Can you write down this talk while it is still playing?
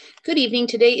Good evening.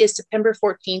 Today is September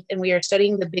 14th, and we are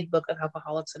studying the Big Book of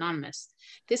Alcoholics Anonymous.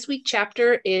 This week's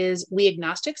chapter is We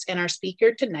Agnostics, and our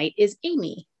speaker tonight is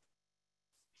Amy.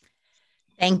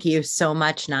 Thank you so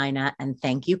much, Nina, and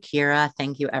thank you, Kira.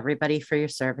 Thank you, everybody, for your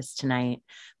service tonight.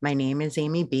 My name is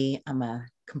Amy B. I'm a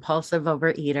compulsive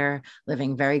overeater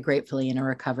living very gratefully in a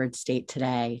recovered state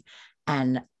today,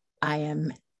 and I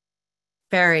am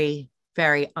very,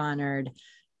 very honored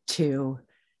to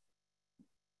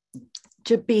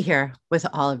be here with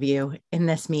all of you in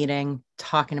this meeting,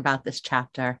 talking about this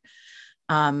chapter.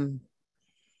 I've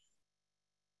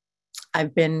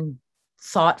been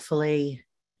thoughtfully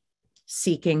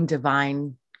seeking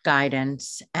divine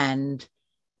guidance and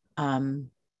to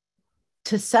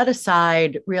set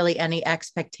aside really any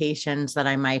expectations that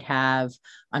I might have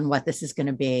on what this is going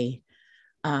to be.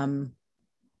 I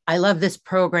love this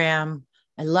program.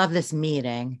 I love this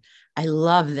meeting. I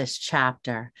love this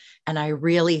chapter. And I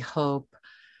really hope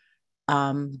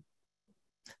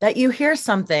that you hear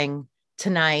something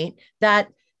tonight that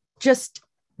just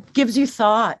gives you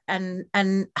thought and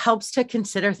helps to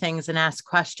consider things and ask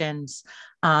questions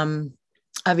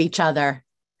of each other.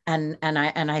 And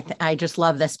I just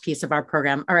love this piece of our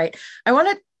program. All right, I want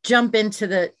to jump into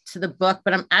the book,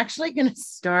 but I'm actually going to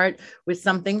start with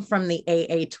something from the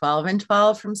AA 12 and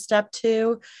 12 from step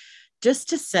 2, just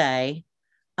to say,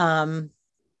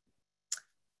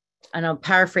 and I'll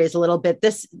paraphrase a little bit.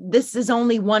 This is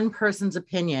only one person's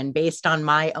opinion based on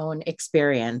my own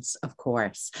experience, of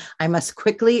course. I must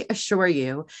quickly assure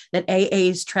you that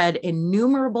AAs tread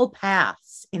innumerable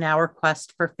paths in our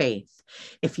quest for faith.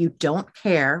 If you don't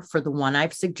care for the one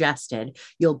I've suggested,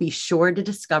 you'll be sure to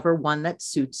discover one that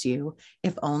suits you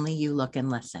if only you look and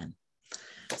listen.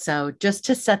 So just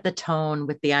to set the tone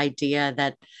with the idea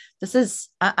that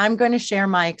I'm going to share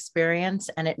my experience,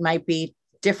 and it might be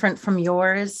different from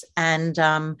yours. And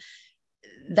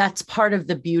that's part of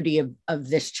the beauty of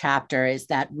this chapter, is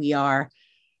that we are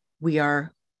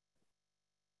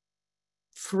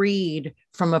freed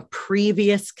from a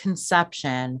previous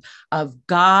conception of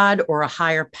God or a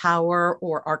higher power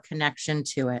or our connection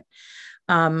to it.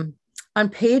 On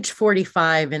page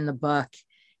 45 in the book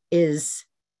is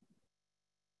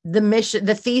the mission,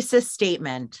 the thesis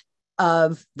statement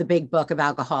of the Big Book of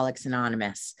Alcoholics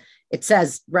Anonymous. It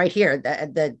says right here,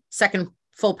 the second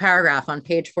full paragraph on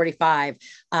page 45,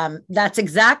 that's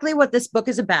exactly what this book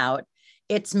is about.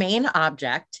 Its main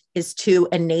object is to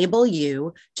enable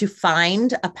you to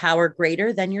find a power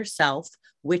greater than yourself,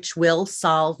 which will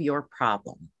solve your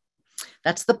problem.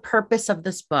 That's the purpose of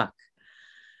this book.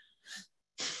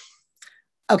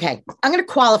 Okay, I'm going to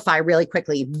qualify really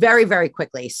quickly, very, very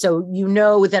quickly, so you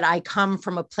know that I come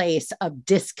from a place of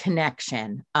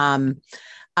disconnection.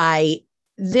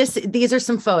 These are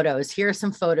some photos. Here are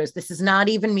some photos. This is not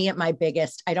even me at my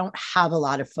biggest. I don't have a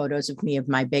lot of photos of me of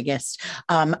my biggest.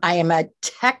 I am a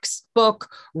textbook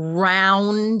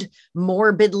round,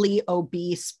 morbidly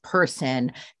obese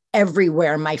person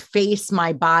everywhere, my face,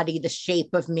 my body, the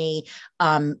shape of me.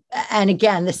 And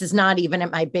again, this is not even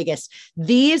at my biggest.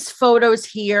 These photos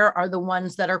here are the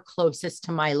ones that are closest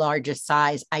to my largest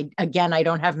size. I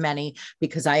don't have many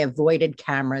because I avoided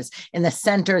cameras. In the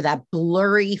center, that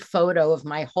blurry photo of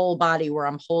my whole body where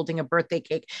I'm holding a birthday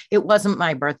cake. It wasn't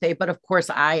my birthday, but of course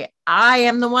I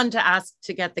am the one to ask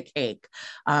to get the cake.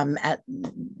 And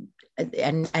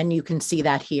you can see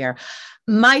that here.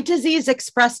 My disease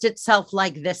expressed itself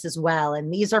like this as well.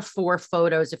 And these are 4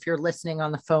 photos, if you're listening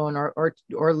on the phone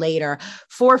or later,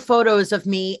 4 photos of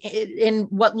me in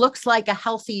what looks like a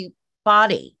healthy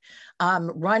body,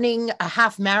 running a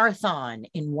half marathon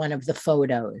in one of the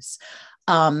photos.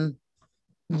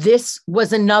 This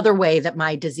was another way that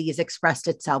my disease expressed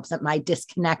itself, that my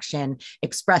disconnection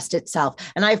expressed itself.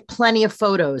 And I have plenty of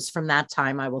photos from that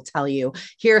time, I will tell you.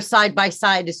 Here, side by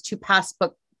side, is 2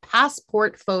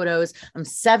 passport photos. I'm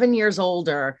 7 years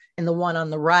older in the one on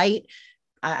the right.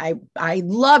 I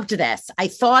loved this. I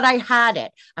thought I had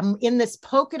it. I'm in this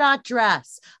polka dot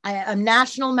dress. A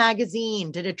national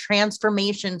magazine did a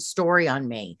transformation story on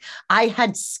me. I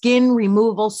had skin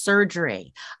removal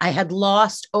surgery. I had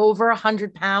lost over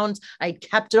 100 pounds. I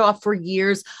kept it off for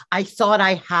years. I thought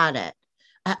I had it.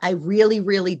 I really,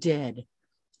 really did.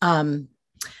 And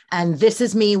this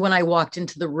is me when I walked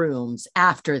into the rooms.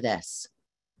 After this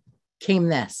came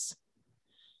this.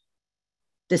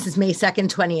 This is May 2nd,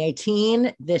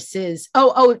 2018. This is,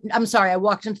 I'm sorry. I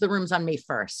walked into the rooms on May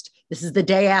 1st. This is the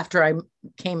day after I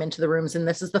came into the rooms. And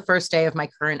this is the first day of my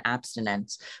current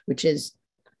abstinence, which is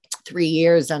 3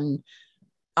 years and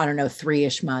I don't know,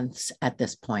 3-ish months at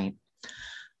this point.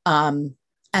 And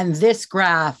this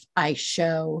graph I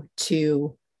show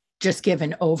to just give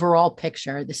an overall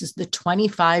picture. This is the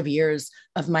 25 years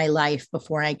of my life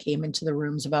before I came into the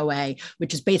rooms of OA,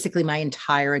 which is basically my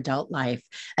entire adult life.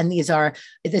 And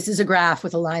this is a graph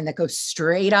with a line that goes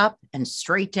straight up and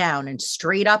straight down and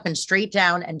straight up and straight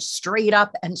down and straight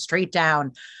up and straight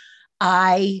down.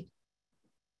 I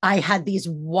had these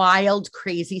wild,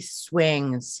 crazy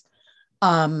swings.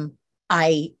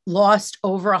 I lost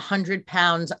over 100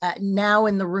 pounds. Now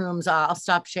in the rooms, I'll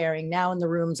stop sharing. Now in the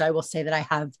rooms, I will say that I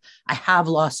have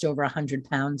lost over 100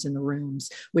 pounds in the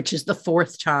rooms, which is the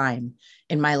 4th time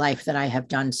in my life that I have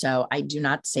done so. I do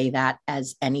not say that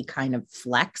as any kind of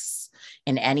flex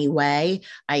in any way.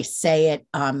 I say it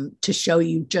to show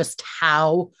you just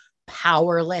how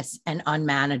powerless and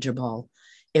unmanageable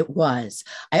it was.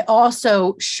 I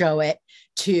also show it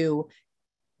to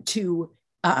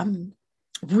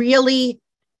really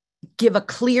give a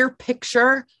clear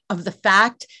picture of the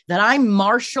fact that I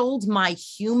marshaled my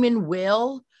human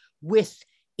will with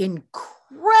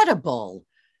incredible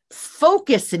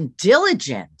focus and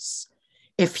diligence.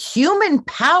 If human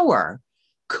power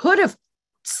could have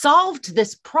solved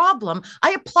this problem,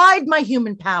 I applied my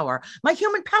human power. My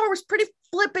human power was pretty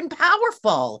flippin'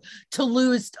 powerful to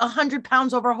lose 100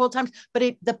 pounds over a whole time,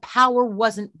 but the power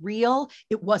wasn't real.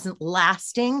 It wasn't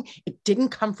lasting. It didn't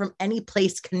come from any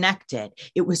place connected.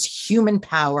 It was human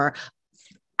power,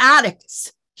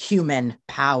 addicts' human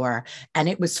power, and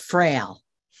it was frail,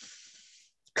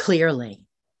 clearly.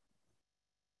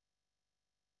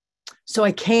 So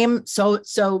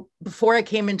before I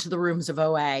came into the rooms of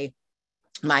OA,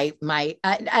 and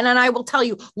I will tell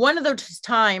you, one of those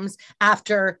times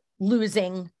after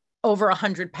losing over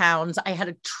 100 pounds, I had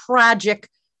a tragic,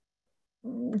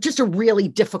 just a really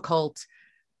difficult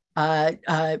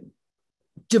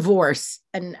divorce.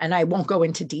 And I won't go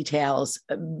into details.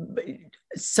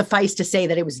 Suffice to say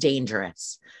that it was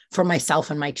dangerous for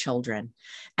myself and my children.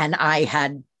 And I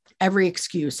had every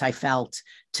excuse I felt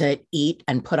to eat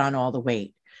and put on all the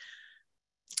weight.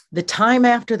 The time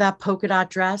after that polka dot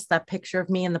dress, that picture of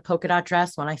me in the polka dot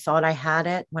dress, when I thought I had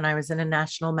it, when I was in a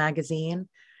national magazine,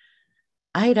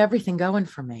 I had everything going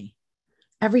for me.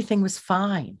 Everything was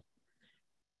fine.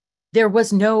 There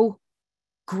was no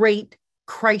great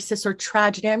crisis or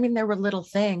tragedy. I mean, there were little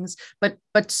things, but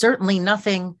certainly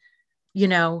nothing,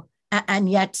 and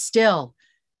yet still,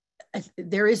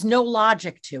 there is no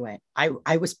logic to it.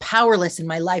 I was powerless and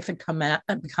my life had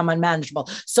become unmanageable.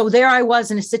 So there I was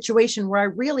in a situation where I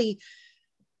really,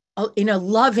 in a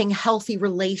loving, healthy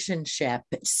relationship,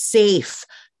 safe,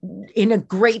 in a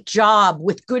great job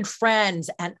with good friends.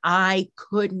 And I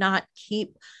could not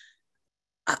keep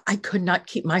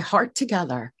my heart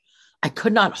together. I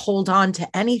could not hold on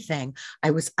to anything.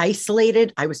 I was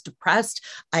isolated. I was depressed.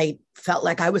 I felt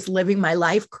like I was living my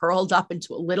life curled up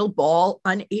into a little ball,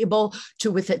 unable to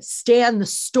withstand the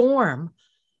storm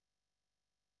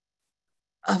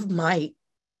of my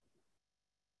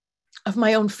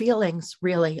own feelings,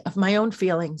 really, of my own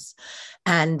feelings.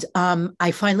 And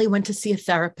I finally went to see a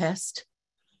therapist.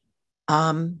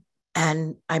 And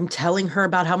I'm telling her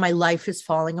about how my life is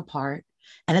falling apart.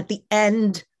 And at the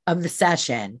end of the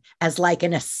session, as like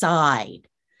an aside,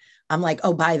 I'm like,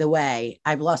 oh, by the way,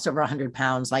 I've lost over 100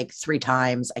 pounds like 3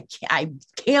 times. I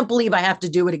can't believe I have to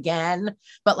do it again.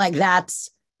 But like,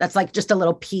 that's like just a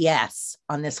little PS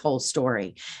on this whole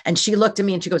story. And she looked at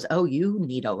me and she goes, oh, you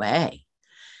need OA.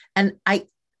 And I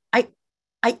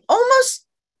almost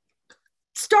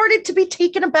started to be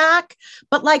taken aback,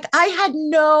 but like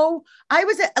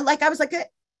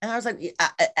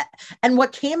and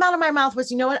what came out of my mouth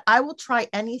was, you know what, I will try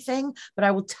anything, but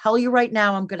I will tell you right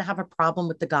now, I'm going to have a problem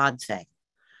with the God thing.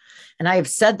 And I have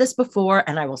said this before,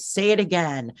 and I will say it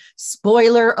again.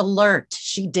 Spoiler alert.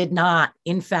 She did not,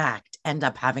 in fact, end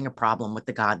up having a problem with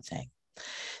the God thing.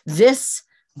 This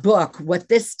book, what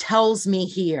this tells me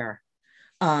here,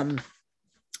 on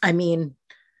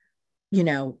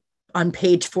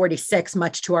page 46,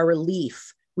 much to our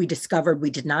relief, we discovered we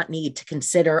did not need to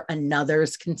consider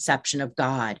another's conception of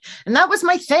God. And that was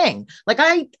my thing. Like,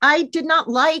 I did not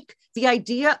like the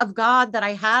idea of God that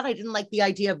I had. I didn't like the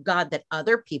idea of God that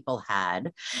other people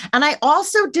had. And I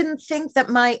also didn't think that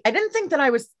I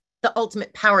was the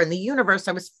ultimate power in the universe.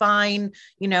 I was fine,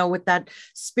 with that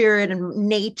spirit and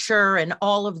nature and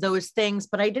all of those things,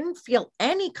 but I didn't feel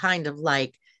any kind of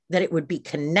like that it would be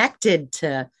connected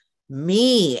to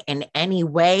me in any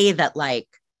way that like,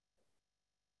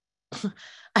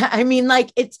 I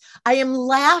am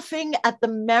laughing at the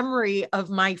memory of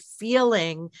my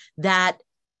feeling that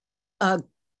a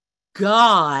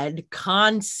God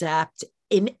concept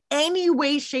in any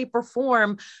way, shape, or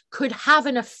form could have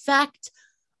an effect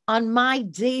on my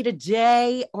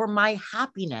day-to-day or my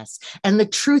happiness. And the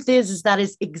truth is that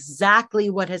is exactly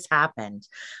what has happened.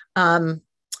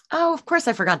 Oh, of course,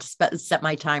 I forgot to set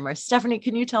my timer. Stephanie,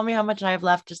 can you tell me how much I have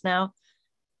left just now?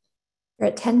 You're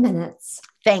at 10 minutes.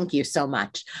 Thank you so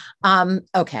much.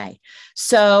 Okay.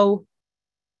 So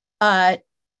I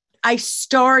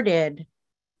started,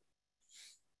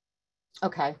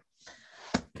 okay.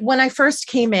 When I first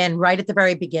came in, right at the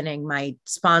very beginning, my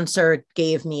sponsor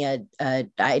gave me I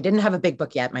didn't have a big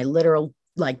book yet, my literal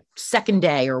like second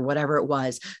day or whatever it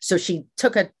was. So she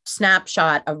took a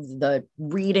snapshot of the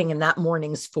reading in that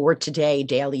morning's For Today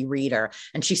Daily Reader,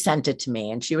 and she sent it to me.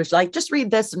 And she was like, just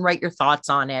read this and write your thoughts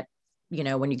on it. You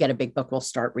know, when you get a big book, we'll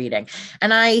start reading.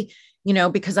 And I, you know,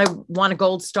 because I want a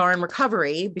gold star in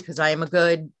recovery, because I am a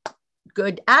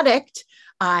good addict,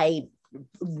 I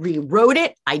rewrote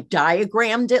it. I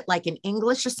diagrammed it like an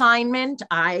English assignment.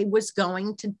 I was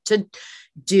going to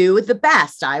do the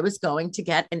best. I was going to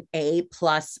get an A+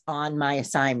 on my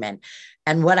assignment.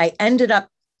 And what I ended up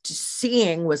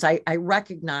seeing was I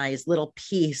recognized little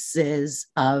pieces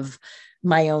of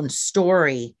my own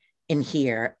story in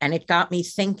here. And it got me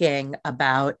thinking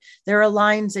about, there are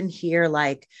lines in here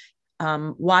like,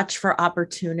 watch for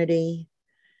opportunity,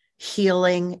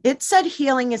 healing. It said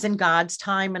healing is in God's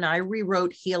time, and I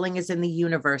rewrote healing is in the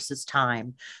universe's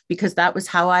time, because that was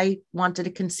how I wanted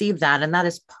to conceive that. And that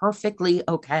is perfectly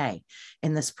okay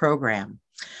in this program.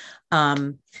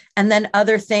 And then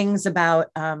other things about,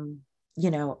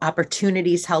 you know,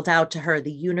 opportunities held out to her,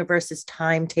 the universe's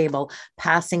timetable,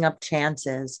 passing up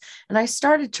chances. And I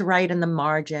started to write in the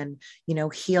margin, you know,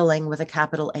 healing with a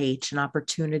capital H, and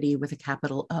opportunity with a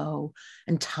capital O,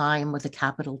 and time with a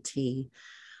capital T.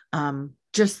 And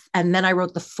then I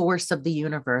wrote the force of the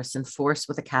universe, and force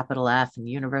with a capital F, and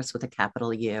universe with a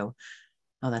capital U.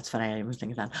 Oh, that's funny. I didn't even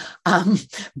think of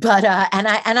that.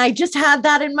 And I just had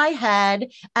that in my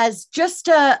head as just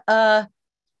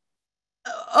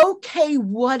okay,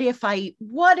 what if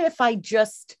I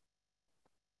just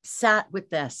sat with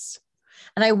this?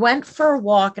 And I went for a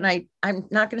walk, and I'm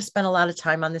not going to spend a lot of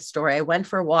time on this story. I went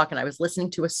for a walk, and I was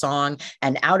listening to a song,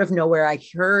 and out of nowhere, I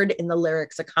heard in the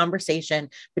lyrics a conversation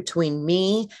between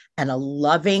me and a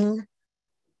loving,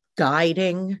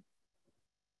 guiding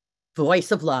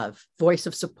voice of love, voice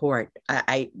of support.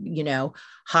 I you know,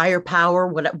 higher power,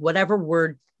 whatever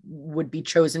word would be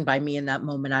chosen by me in that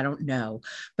moment, I don't know.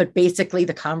 But basically,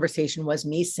 the conversation was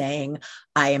me saying,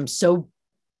 I am so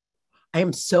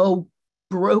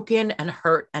broken and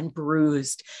hurt and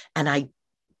bruised, and I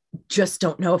just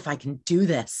don't know if I can do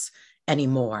this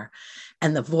anymore.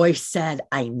 And the voice said,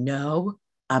 I know,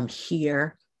 I'm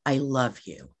here, I love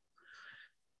you.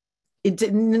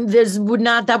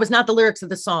 That was not the lyrics of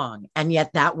the song. And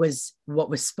yet that was what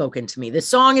was spoken to me. The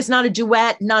song is not a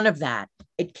duet, none of that.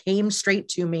 It came straight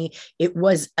to me. It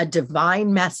was a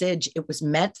divine message. It was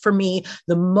meant for me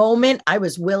the moment I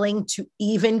was willing to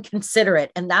even consider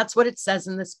it. And that's what it says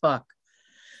in this book.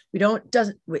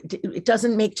 It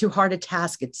doesn't make too hard a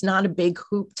task. It's not a big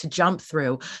hoop to jump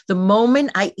through. The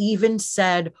moment I even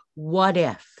said, what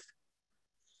if?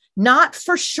 Not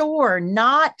for sure,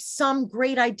 not some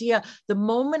great idea. The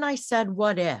moment I said,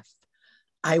 what if?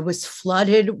 I was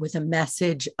flooded with a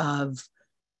message of,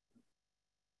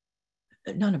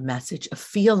 not a message, a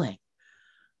feeling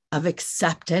of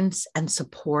acceptance and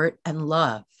support and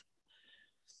love.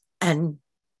 And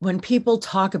when people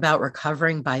talk about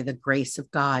recovering by the grace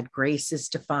of God, grace is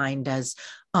defined as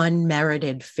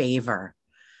unmerited favor,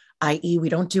 i.e., we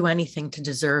don't do anything to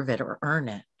deserve it or earn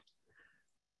it.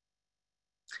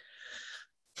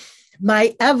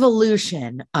 My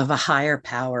evolution of a higher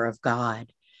power of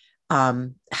God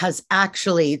has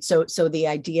actually, so the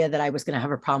idea that I was going to have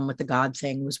a problem with the God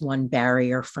thing was one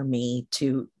barrier for me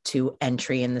to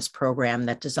entry in this program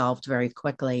that dissolved very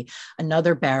quickly.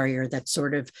 Another barrier that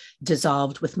sort of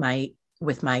dissolved with my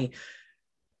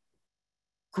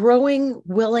growing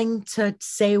willing to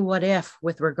say what if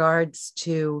with regards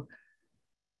to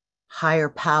higher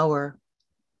power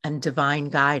and divine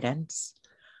guidance,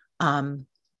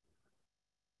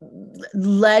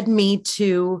 led me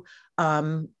to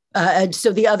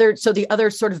so the other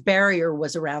sort of barrier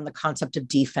was around the concept of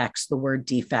defects, the word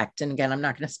defect. And again, I'm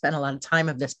not going to spend a lot of time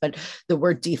of this, but the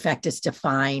word defect is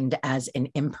defined as an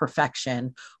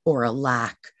imperfection or a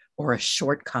lack or a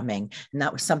shortcoming. And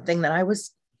that was something that I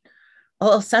was a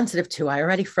little sensitive to. I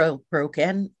already broke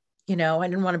in, you know, I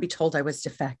didn't want to be told I was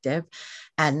defective.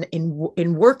 And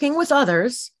in working with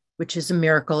others, which is a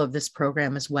miracle of this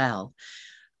program as well,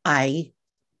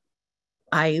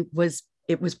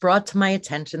 it was brought to my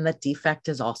attention that defect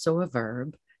is also a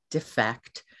verb,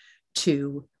 defect,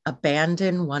 to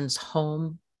abandon one's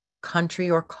home country,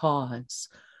 or cause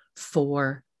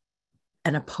for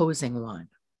an opposing one.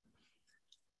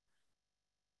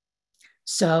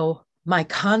 So my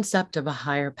concept of a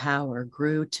higher power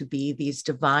grew to be these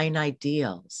divine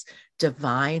ideals,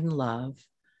 divine love,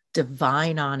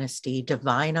 divine honesty,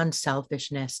 divine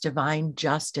unselfishness, divine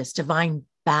justice, divine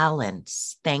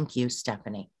balance. Thank you,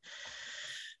 Stephanie.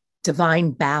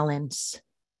 Divine balance,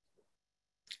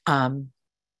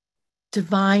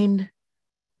 divine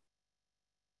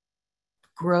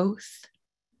growth.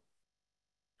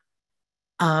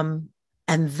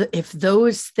 If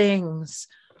those things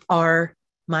are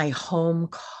my home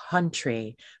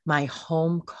country, my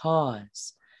home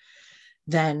cause,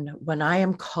 then when I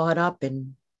am caught up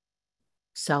in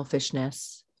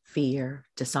selfishness, fear,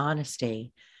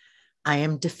 dishonesty, I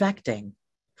am defecting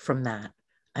from that.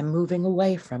 I'm moving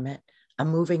away from it. I'm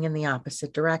moving in the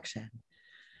opposite direction.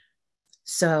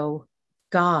 So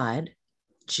God,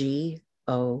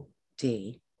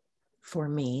 G-O-D, for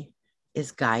me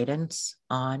is guidance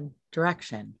on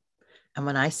direction. And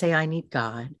when I say I need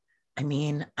God, I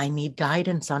mean, I need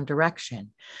guidance on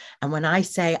direction. And when I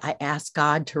say I ask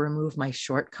God to remove my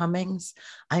shortcomings,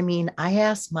 I mean, I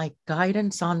ask my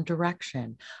guidance on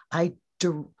direction. I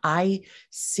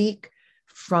seek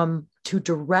to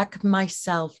direct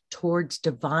myself towards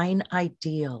divine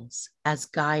ideals as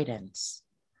guidance,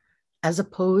 as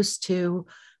opposed to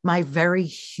my very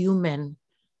human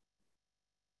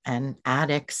and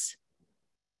addicts'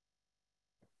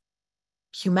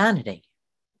 humanity,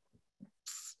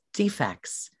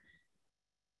 defects.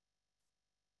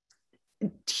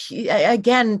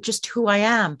 Again, just who I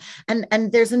am.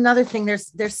 And there's another thing,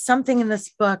 there's something in this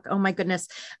book, oh my goodness,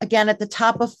 again, at the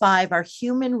top of 5, our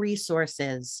human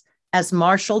resources as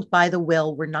marshaled by the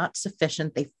will were not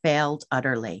sufficient. They failed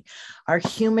utterly. Our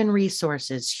human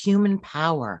resources, human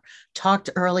power, talked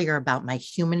earlier about my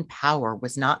human power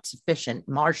was not sufficient.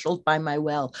 Marshaled by my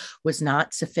will was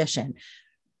not sufficient.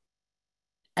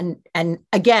 And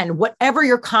again, whatever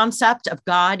your concept of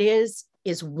God is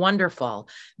wonderful.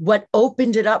 What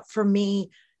opened it up for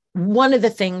me, one of the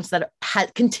things that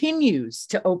continues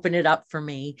to open it up for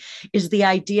me is the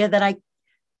idea that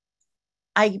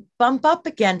I bump up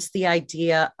against the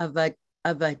idea of a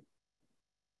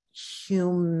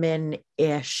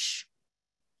human-ish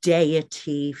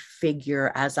deity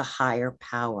figure as a higher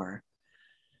power.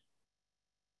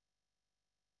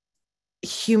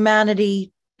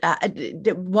 Humanity,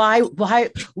 why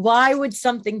would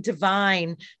something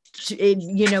divine,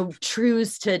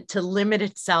 choose to limit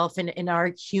itself in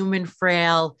our human,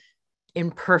 frail,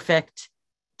 imperfect,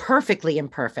 perfectly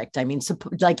imperfect. I mean,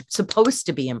 supposed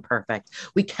to be imperfect.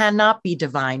 We cannot be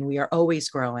divine. We are always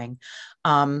growing.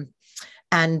 I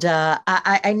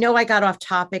know I got off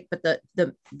topic, but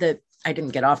I didn't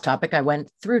get off topic. I went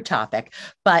through topic,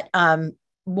 but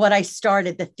what I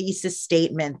started, the thesis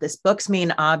statement, this book's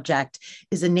main object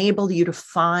is enable you to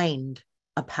find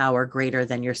a power greater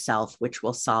than yourself, which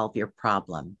will solve your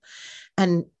problem.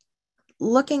 And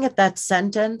looking at that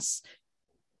sentence,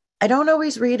 I don't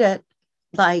always read it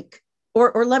like,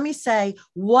 or let me say,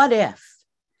 what if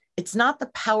it's not the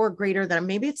power greater than,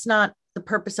 maybe it's not the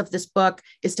purpose of this book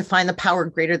is to find the power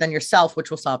greater than yourself,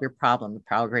 which will solve your problem. The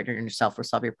power greater than yourself will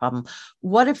solve your problem.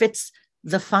 What if it's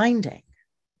the finding?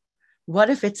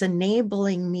 What if it's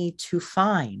enabling me to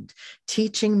find,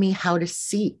 teaching me how to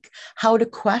seek, how to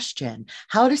question,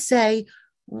 how to say,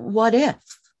 what if?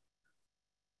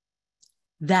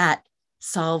 That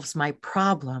solves my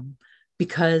problem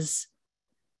because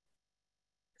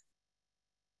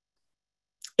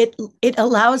it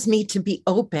allows me to be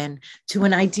open to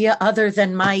an idea other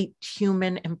than my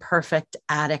human, imperfect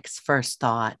addict's first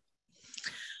thought.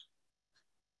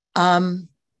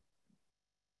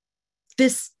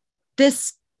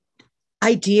 This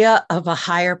idea of a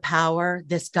higher power,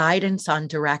 this guidance on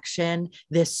direction,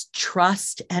 this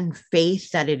trust and faith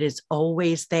that it is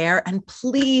always there, and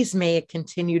please may it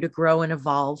continue to grow and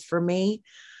evolve for me.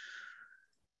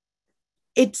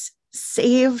 It's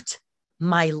saved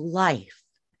my life.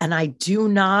 And I do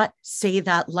not say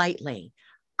that lightly.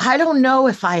 I don't know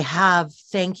if I have,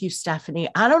 thank you, Stephanie.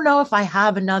 I don't know if I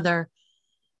have another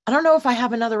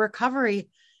recovery.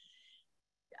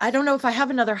 I don't know if I have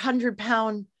another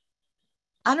 100-pound.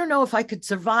 I don't know if I could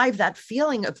survive that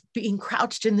feeling of being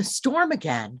crouched in the storm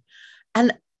again.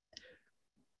 And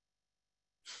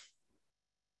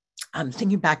I'm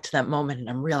thinking back to that moment and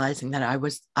I'm realizing that I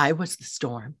was the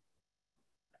storm.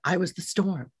 I was the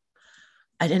storm.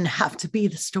 I didn't have to be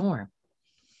the storm.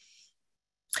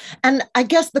 And I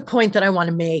guess the point that I want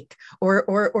to make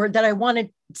or that I want to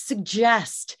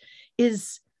suggest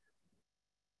is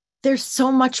there's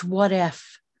so much what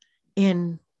if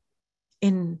in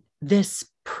this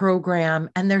program,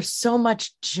 and there's so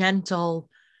much gentle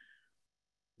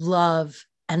love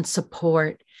and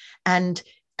support, and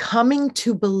coming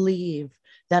to believe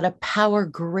that a power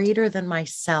greater than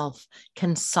myself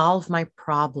can solve my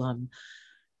problem.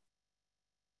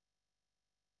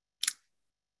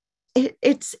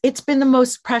 It's been the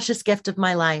most precious gift of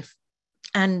my life.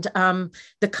 And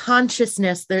the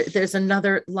consciousness, there's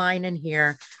another line in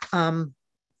here.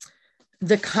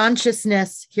 The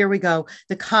consciousness, here we go.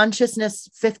 The consciousness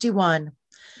 51.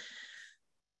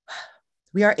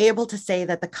 We are able to say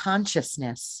that the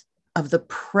consciousness of the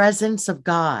presence of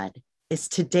God is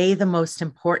today the most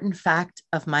important fact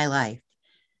of my life,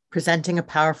 presenting a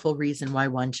powerful reason why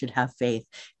one should have faith.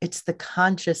 It's the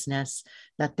consciousness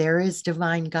that there is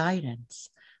divine guidance,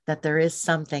 that there is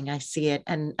something. I see it.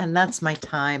 And that's my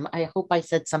time. I hope I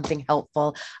said something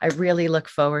helpful. I really look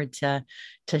forward to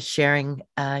sharing,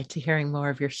 to hearing more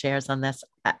of your shares on this.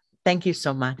 Thank you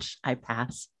so much. I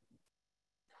pass.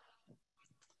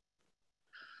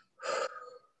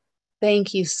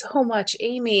 Thank you so much,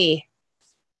 Amy.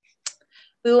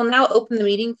 We will now open the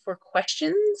meeting for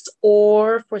questions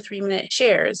or for 3-minute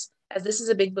shares. As this is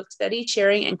a big book study,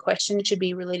 sharing and questions should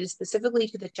be related specifically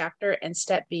to the chapter and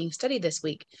step being studied this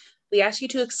week. We ask you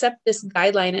to accept this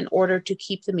guideline in order to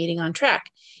keep the meeting on track.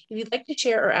 If you'd like to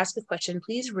share or ask a question,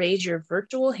 please raise your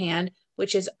virtual hand,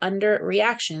 which is under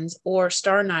reactions, or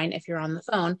 *9 if you're on the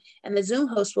phone, and the Zoom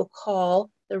host will call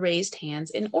the raised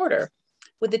hands in order.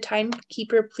 Would the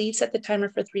timekeeper please set the timer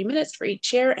for 3 minutes for each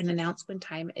share and announce when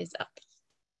time is up?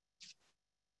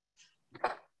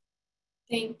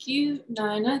 Thank you,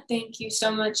 Nina. Thank you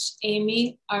so much,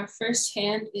 Amy. Our first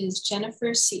hand is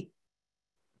Jennifer C.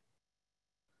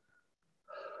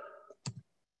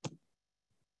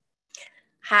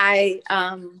 Hi,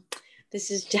 this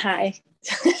is Jai.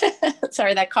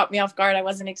 Sorry, that caught me off guard. I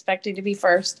wasn't expecting to be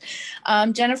first.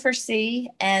 Jennifer C.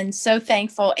 And so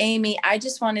thankful. Amy, I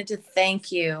just wanted to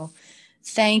thank you.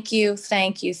 Thank you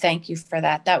for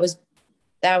that. That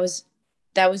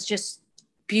was just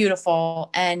beautiful.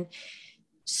 And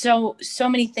so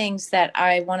many things that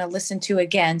I want to listen to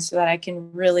again so that I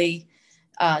can really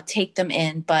take them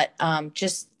in. But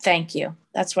just thank you.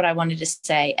 That's what I wanted to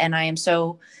say. And I am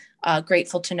so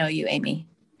grateful to know you, Amy.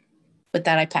 With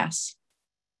that, I pass.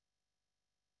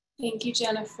 Thank you,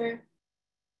 Jennifer.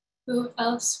 Who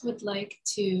else would like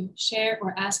to share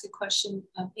or ask a question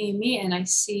of Amy? And I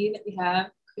see that we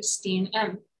have Christine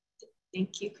M.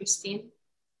 Thank you, Christine.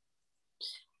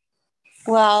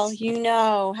 Well, you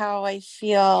know how I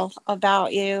feel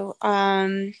about you.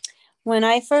 When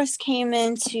I first came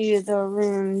into the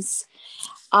rooms,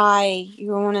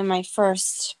 you were one of my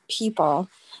first people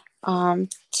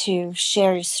to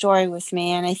share your story with me.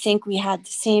 And I think we had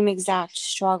the same exact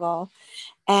struggle.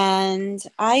 And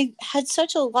I had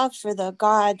such a love for the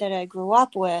God that I grew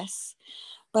up with,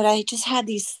 but I just had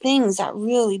these things that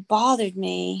really bothered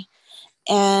me.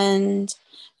 And,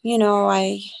 you know,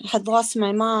 I had lost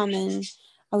my mom, and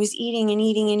I was eating and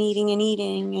eating and eating and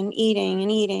eating and eating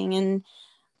and eating. And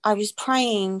I was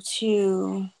praying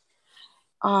to,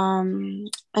 and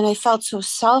I felt so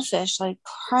selfish, like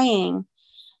praying.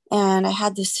 And I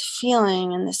had this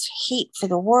feeling and this hate for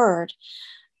the word.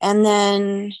 And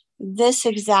then this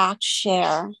exact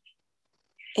share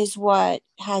is what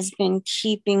has been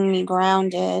keeping me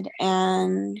grounded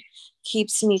and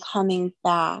keeps me coming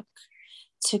back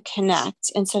to connect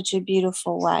in such a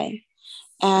beautiful way.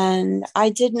 And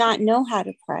I did not know how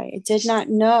to pray. I did not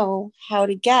know how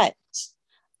to get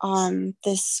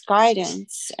this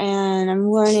guidance. And I'm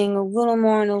learning a little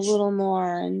more and a little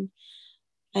more. And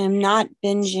I am not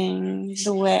binging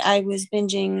the way I was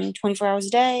binging 24 hours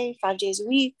a day, 5 days a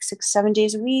week, 6, 7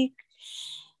 days a week.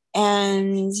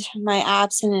 And my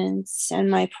abstinence and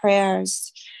my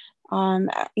prayers,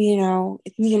 you know,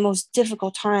 the most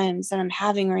difficult times that I'm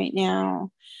having right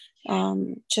now.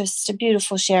 Just a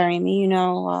beautiful sharing. You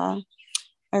know,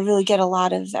 I really get a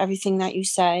lot of everything that you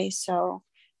say. So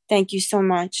thank you so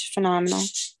much. Phenomenal.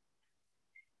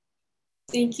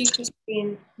 Thank you,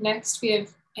 Christine. Next, we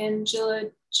have Angela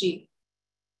G.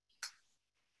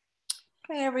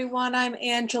 Hey everyone, I'm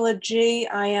Angela G.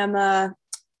 I am a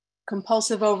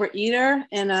compulsive overeater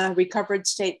in a recovered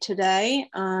state today.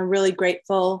 Really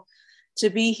grateful to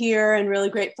be here and really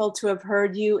grateful to have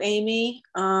heard you, Amy.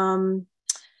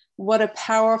 What a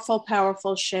powerful,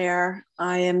 powerful share.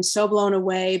 I am so blown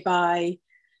away by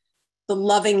the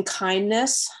loving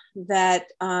kindness that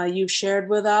you've shared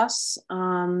with us,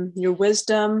 your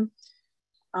wisdom,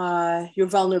 your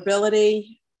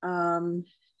vulnerability.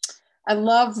 I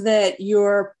love that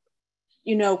you're,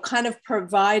 you know, kind of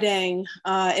providing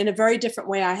in a very different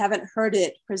way. I haven't heard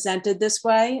it presented this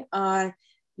way.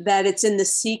 that it's in the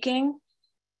seeking,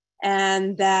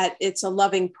 and that it's a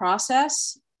loving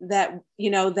process, that,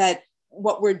 that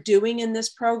what we're doing in this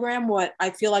program, what I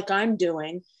feel like I'm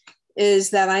doing, is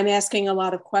that I'm asking a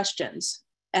lot of questions.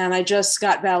 And I just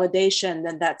got validation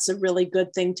that that's a really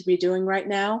good thing to be doing right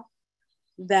now,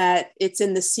 that it's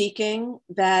in the seeking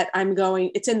that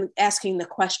it's in asking the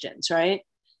questions, right?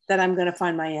 That I'm going to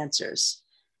find my answers.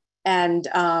 And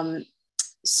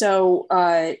so,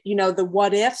 the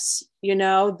what ifs,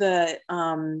 the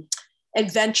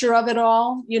adventure of it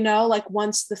all, like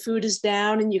once the food is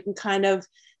down, and you can kind of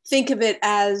think of it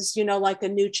as, like a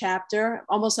new chapter,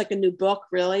 almost like a new book,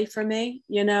 really, for me.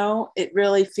 It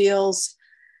really feels,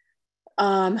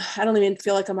 I don't even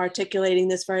feel like I'm articulating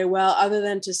this very well, other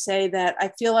than to say that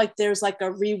I feel like there's like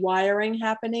a rewiring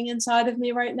happening inside of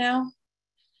me right now.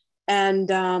 And,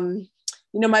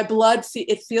 my blood,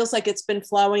 it feels like it's been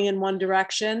flowing in one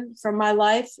direction from my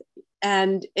life.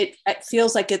 And it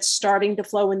feels like it's starting to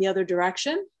flow in the other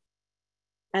direction.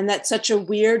 And that's such a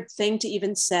weird thing to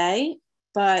even say,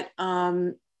 but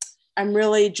I'm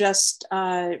really just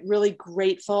really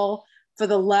grateful for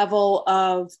the level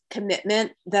of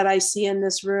commitment that I see in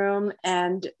this room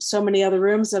and so many other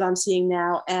rooms that I'm seeing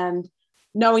now, and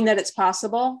knowing that it's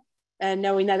possible and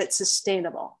knowing that it's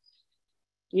sustainable,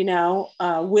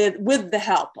 with the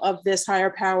help of this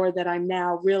higher power that I'm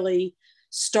now really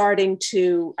starting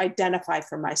to identify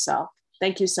for myself.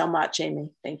 Thank you so much, Amy.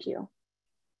 Thank you.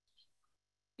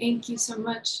 Thank you so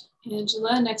much,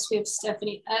 Angela. Next, we have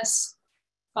Stephanie S.,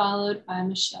 followed by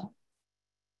Michelle.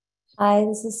 Hi,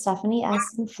 this is Stephanie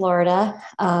S. in Florida,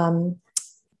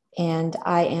 and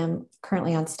I am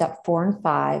currently on step 4 and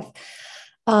 5.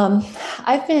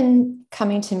 I've been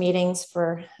coming to meetings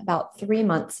for about 3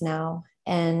 months now,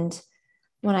 and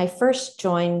when I first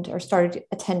joined or started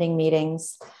attending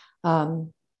meetings, I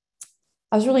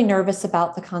was really nervous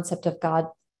about the concept of God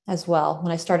as well.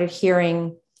 When I started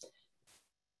hearing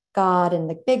God in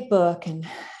the big book and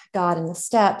God in the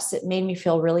steps, it made me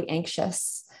feel really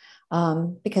anxious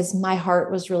because my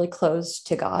heart was really closed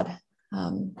to God.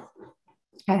 I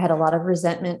had a lot of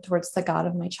resentment towards the God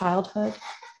of my childhood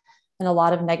and a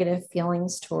lot of negative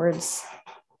feelings towards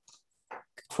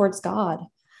God.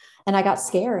 And I got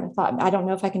scared. I thought, I don't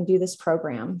know if I can do this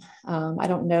program. I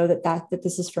don't know that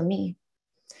this is for me.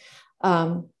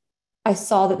 I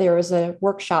saw that there was a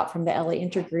workshop from the LA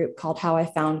Intergroup called How I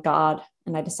Found God,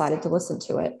 and I decided to listen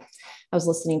to it. I was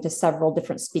listening to several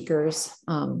different speakers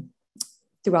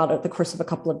throughout the course of a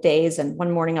couple of days. And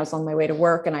one morning I was on my way to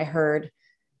work and I heard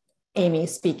Amy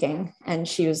speaking, and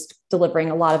she was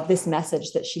delivering a lot of this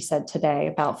message that she said today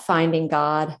about finding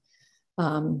God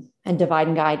and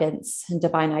divine guidance and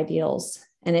divine ideals.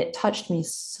 And it touched me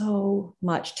so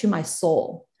much to my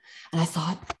soul. And I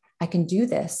thought, I can do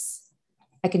this.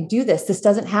 I can do this. This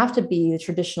doesn't have to be the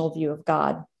traditional view of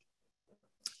God.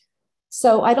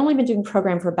 So I'd only been doing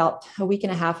program for about a week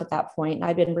and a half at that point. And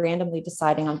I'd been randomly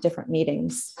deciding on different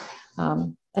meetings.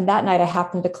 And that night I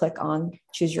happened to click on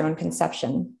Choose Your Own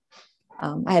Conception.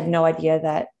 I had no idea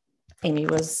that Amy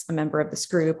was a member of this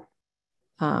group.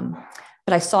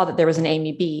 But I saw that there was an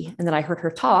Amy B, and then I heard her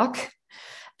talk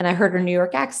and I heard her New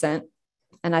York accent.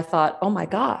 And I thought, oh my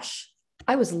gosh,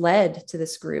 I was led to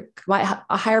this group.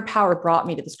 A higher power brought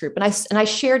me to this group. And I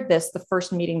shared this the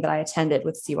first meeting that I attended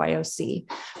with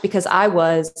CYOC because I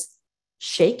was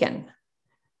shaken.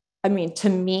 I mean, to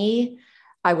me,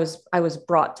 I was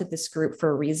brought to this group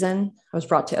for a reason. I was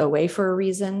brought to OA for a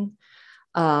reason.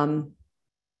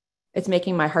 It's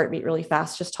making my heart beat really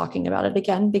fast just talking about it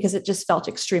again, because it just felt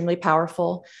extremely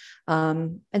powerful.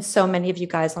 And so many of you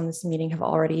guys on this meeting have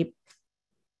already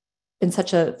been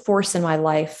such a force in my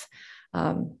life.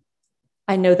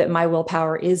 I know that my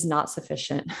willpower is not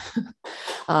sufficient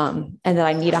and that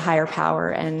I need a higher power.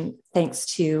 And thanks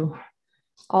to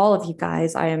all of you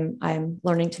guys, I am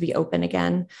learning to be open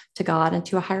again to God and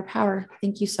to a higher power.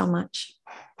 Thank you so much.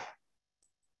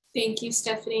 Thank you,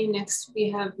 Stephanie. Next, we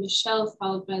have Michelle,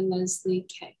 followed by Leslie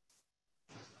K.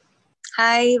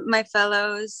 Hi, my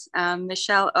fellows.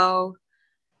 Michelle O.,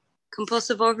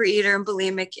 compulsive overeater and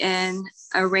bulimic in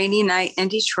a rainy night in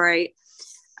Detroit.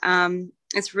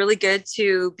 It's really good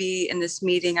to be in this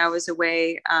meeting. I was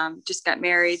away, just got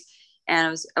married, and I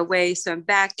was away, so I'm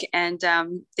back. And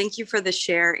thank you for the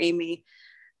share, Amy.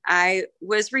 I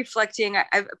was reflecting,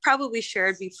 I've probably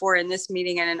shared before in this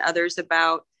meeting and in others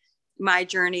about my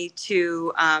journey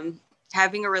to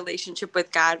having a relationship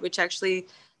with God, which actually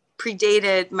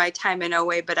predated my time in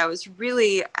OA, but I was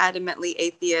really adamantly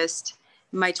atheist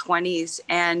in my 20s.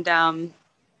 And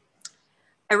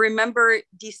I remember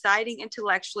deciding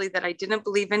intellectually that I didn't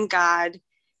believe in God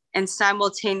and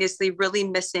simultaneously really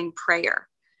missing prayer.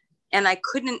 and I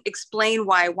couldn't explain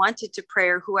why I wanted to pray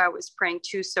or who I was praying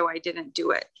to, so I didn't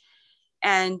do it.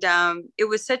 And it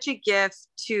was such a gift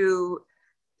to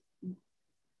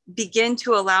begin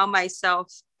to allow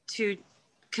myself to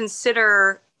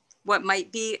consider what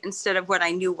might be instead of what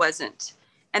I knew wasn't.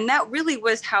 And that really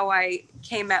was how I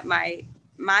came at my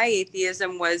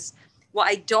atheism was, well,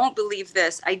 I don't believe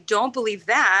this, I don't believe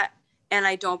that, and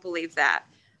I don't believe that.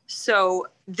 So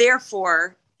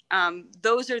therefore,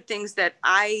 those are things that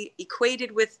I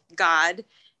equated with God,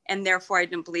 and therefore I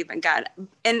didn't believe in God.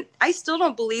 And I still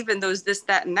don't believe in those, this,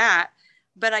 that, and that,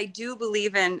 but I do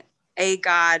believe in a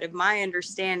God of my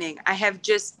understanding. I have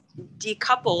just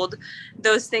decoupled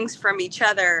those things from each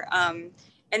other. And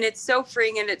it's so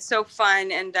freeing and it's so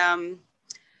fun. And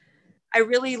I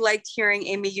really liked hearing,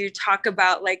 Amy, you talk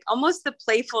about like almost the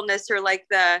playfulness or like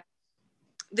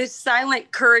this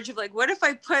silent courage of like, what if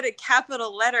I put a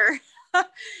capital letter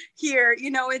here?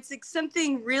 You know, it's like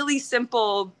something really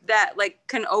simple that like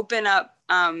can open up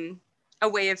a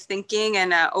way of thinking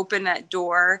and open that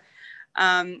door.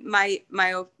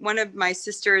 One of my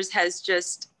sisters has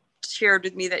just shared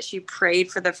with me that she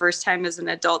prayed for the first time as an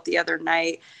adult the other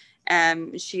night.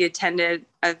 She attended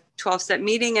a 12-step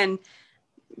meeting and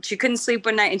she couldn't sleep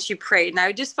one night and she prayed. And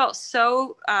I just felt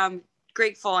so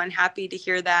grateful and happy to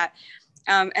hear that.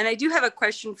 And I do have a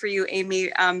question for you, Amy,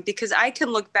 because I can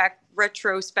look back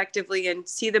retrospectively and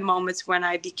see the moments when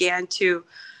I began to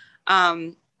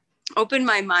open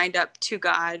my mind up to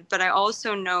God. But I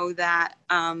also know that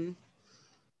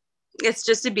it's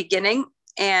just a beginning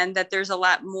and that there's a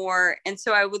lot more. And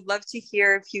so I would love to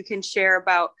hear if you can share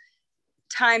about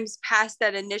times past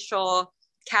that initial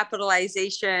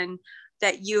capitalization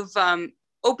that you've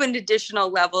opened additional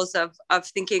levels of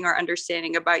thinking or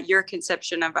understanding about your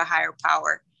conception of a higher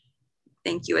power.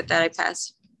 Thank you. With that, I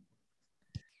pass.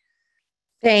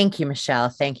 Thank you, Michelle.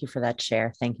 Thank you for that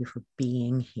share. Thank you for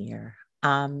being here.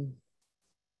 I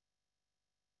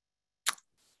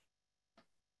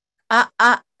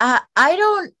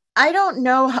don't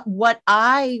know what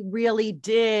I really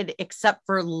did except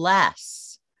for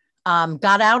less.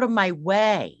 Got out of my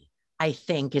way, I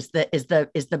think is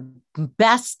the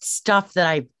best stuff that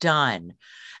I've done.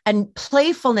 And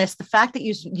playfulness, the fact that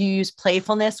you use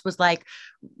playfulness was like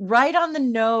right on the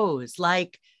nose.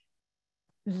 Like,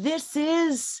 this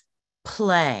is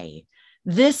play.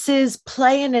 This is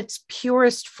play in its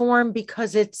purest form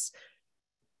because it's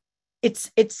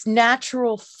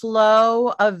natural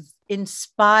flow of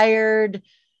inspired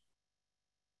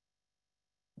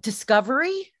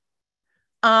discovery.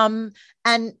 And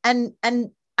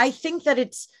I think that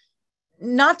it's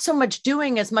not so much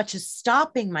doing as much as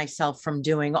stopping myself from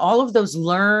doing all of those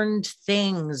learned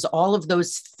things, all of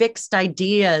those fixed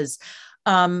ideas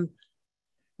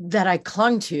that I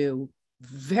clung to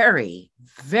very,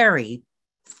 very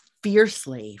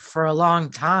fiercely for a long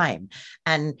time.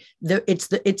 And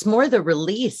it's more the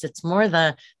release. It's more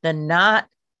the not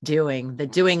doing, the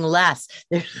doing less.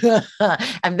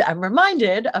 I'm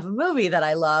reminded of a movie that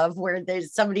I love where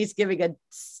there's somebody's giving a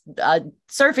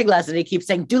surfing lesson. He keeps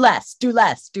saying, do less, do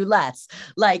less, do less.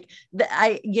 Like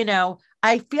I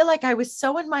feel like I was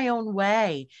so in my own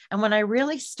way. And when I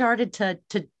really started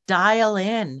to dial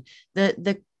in,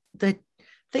 the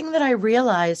thing that I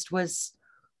realized was,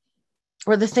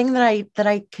 or the thing that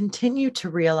I continue to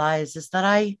realize is that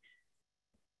I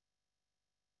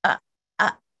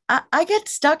get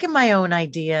stuck in my own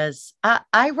ideas.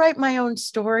 I write my own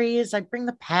stories. I bring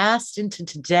the past into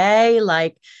today.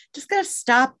 Like, just gotta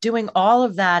stop doing all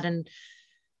of that. And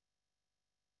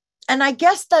I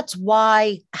guess that's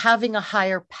why having a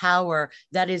higher power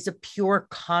that is a pure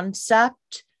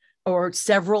concept or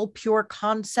several pure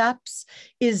concepts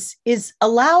is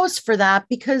allows for that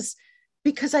because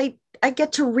I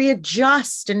get to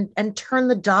readjust and turn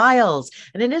the dials.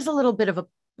 And it is a little bit of a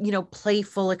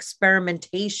playful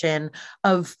experimentation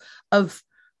of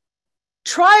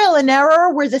trial and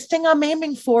error where the thing I'm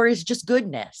aiming for is just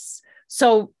goodness.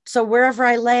 So wherever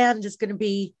I land is going to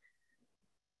be,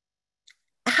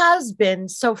 has been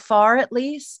so far at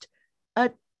least,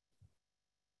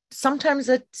 sometimes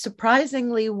a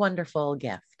surprisingly wonderful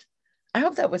gift. I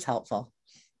hope that was helpful.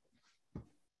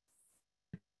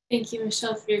 Thank you,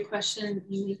 Michelle, for your question.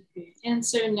 You for your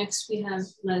answer. Next, we have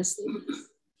Leslie.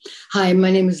 Hi,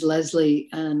 my name is Leslie,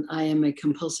 and I am a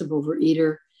compulsive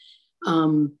overeater.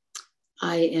 I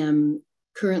am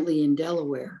currently in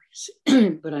Delaware,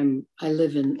 but I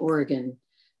live in Oregon.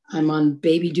 I'm on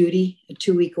baby duty, a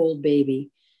 2-week-old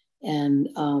baby, and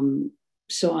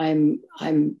so I'm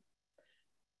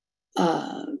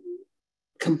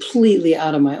completely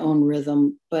out of my own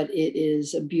rhythm. But it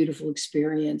is a beautiful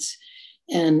experience,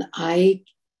 and I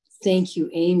thank you,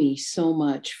 Amy, so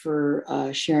much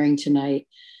for sharing tonight.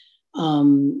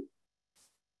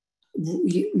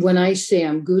 When I say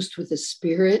I'm goosed with the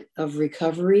spirit of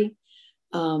recovery,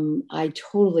 I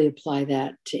totally apply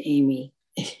that to Amy.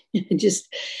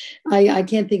 I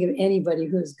can't think of anybody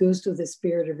who's goosed with the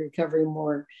spirit of recovery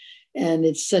more. And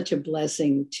it's such a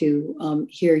blessing to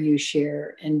hear you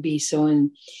share and be so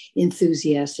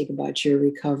enthusiastic about your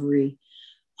recovery.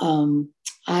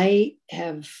 I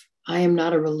am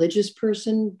not a religious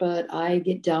person, but I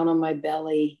get down on my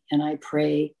belly and I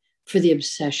pray for the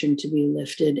obsession to be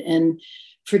lifted. And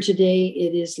for today,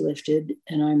 it is lifted,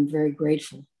 and I'm very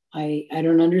grateful. I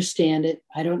don't understand it.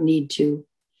 I don't need to.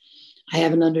 I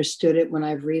haven't understood it when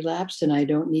I've relapsed, and I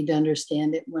don't need to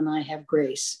understand it when I have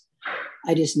grace.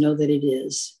 I just know that it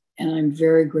is. And I'm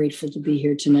very grateful to be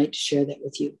here tonight to share that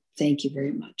with you. Thank you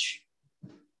very much.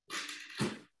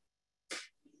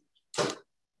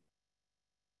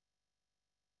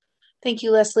 Thank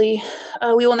you, Leslie.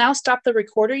 We will now stop the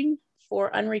recording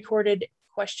for unrecorded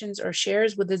questions or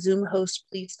shares. Would the Zoom host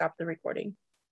please stop the recording?